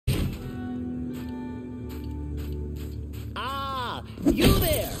You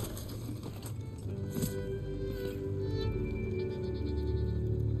there!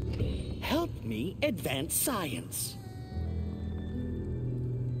 Help me advance science.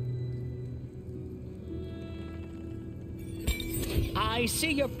 I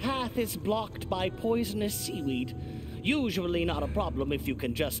see your path is blocked by poisonous seaweed. Usually not a problem if you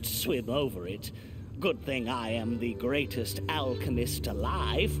can just swim over it. Good thing I am the greatest alchemist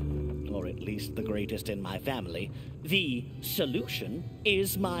alive, or at least the greatest in my family. The solution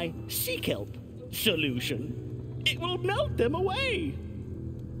is my sea kelp solution. It will melt them away.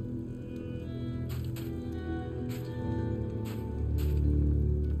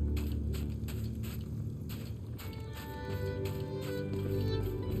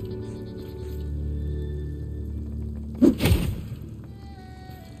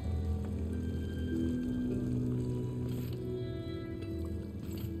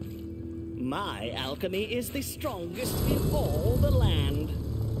 My alchemy is the strongest in all the land.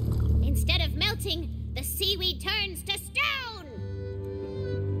 Instead of melting, the seaweed turns to stone!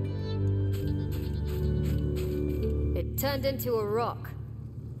 It turned into a rock.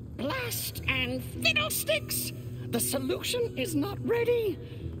 Blast and fiddlesticks! The solution is not ready.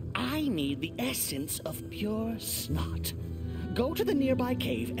 I need the essence of pure snot. Go to the nearby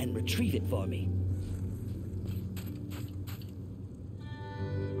cave and retrieve it for me.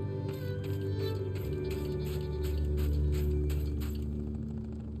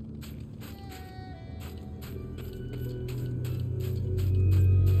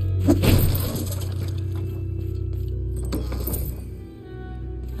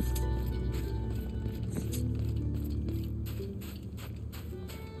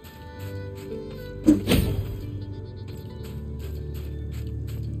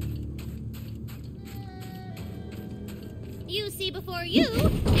 You see before you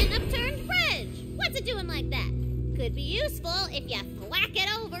an upturned bridge. What's it doing like that? Could be useful if you thwack it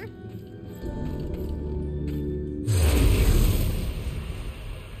over.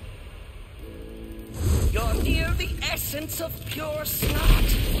 You're near the essence of pure snot.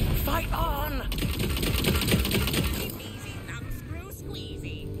 Fight on! Easy, thumbscrew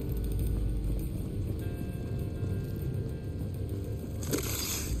squeezy.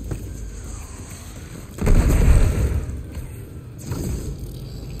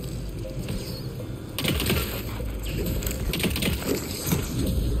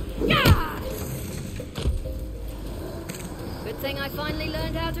 Good thing I finally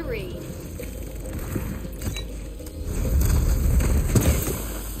learned how to read.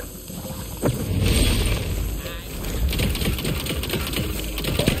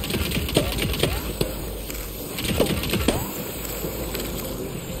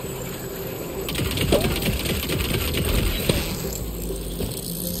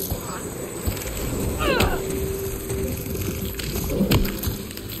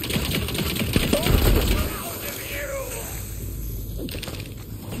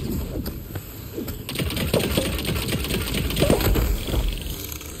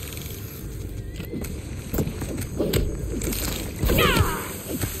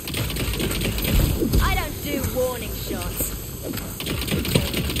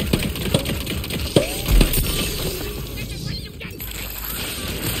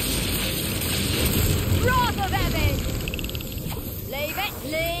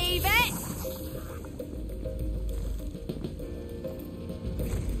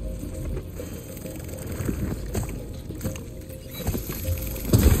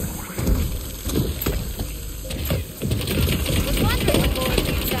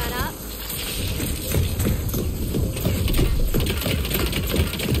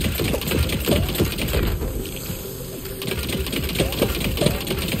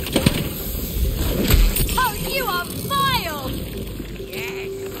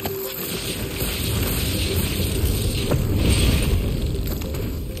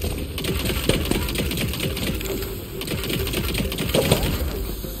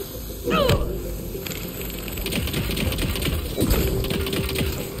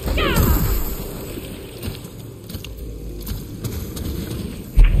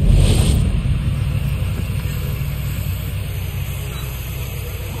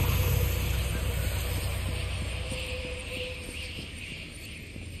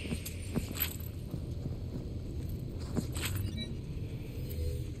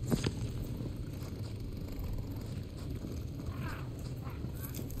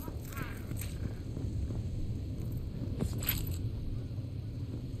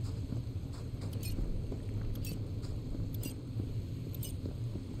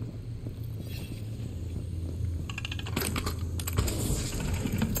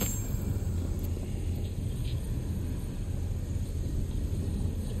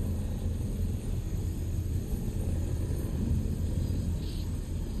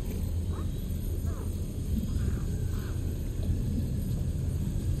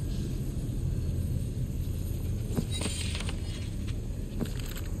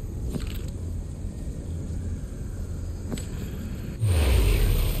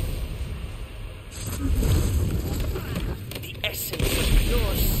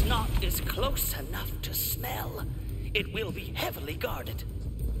 close enough to smell. It will be heavily guarded.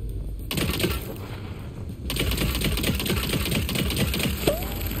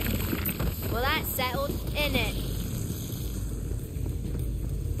 Well, that's settled, innit?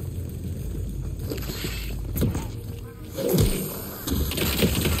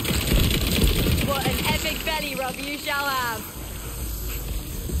 What an epic belly rub you shall have!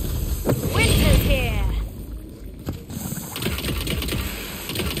 Winter's here!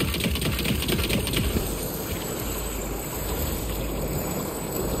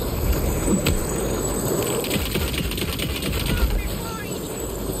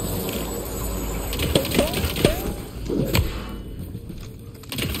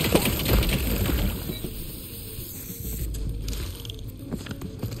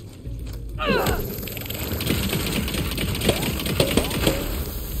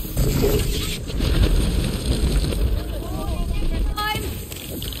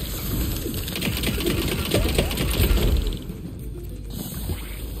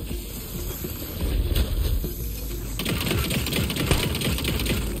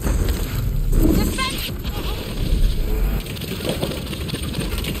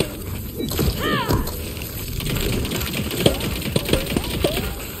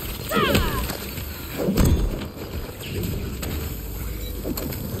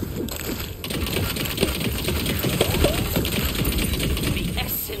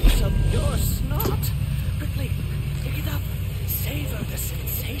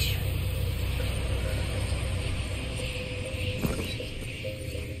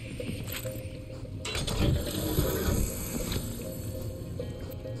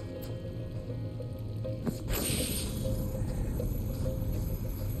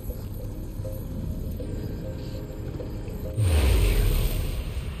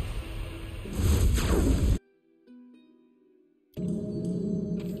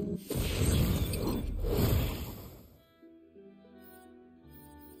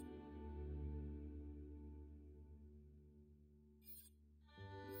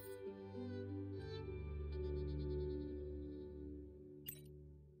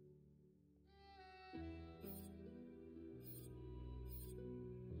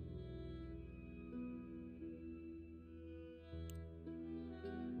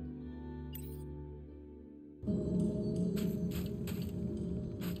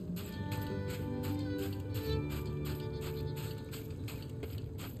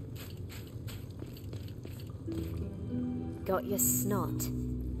 Got your snot.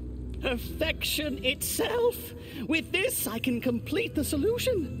 Perfection itself! With this, I can complete the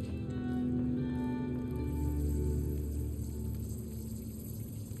solution.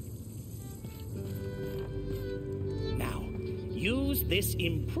 Now, use this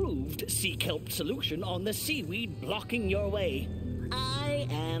improved sea kelp solution on the seaweed blocking your way. I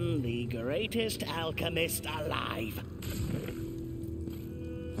am the greatest alchemist alive.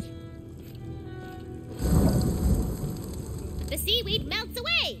 The seaweed melts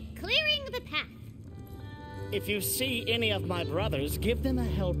away, clearing the path. If you see any of my brothers, give them a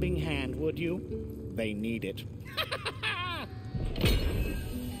helping hand, would you? They need it.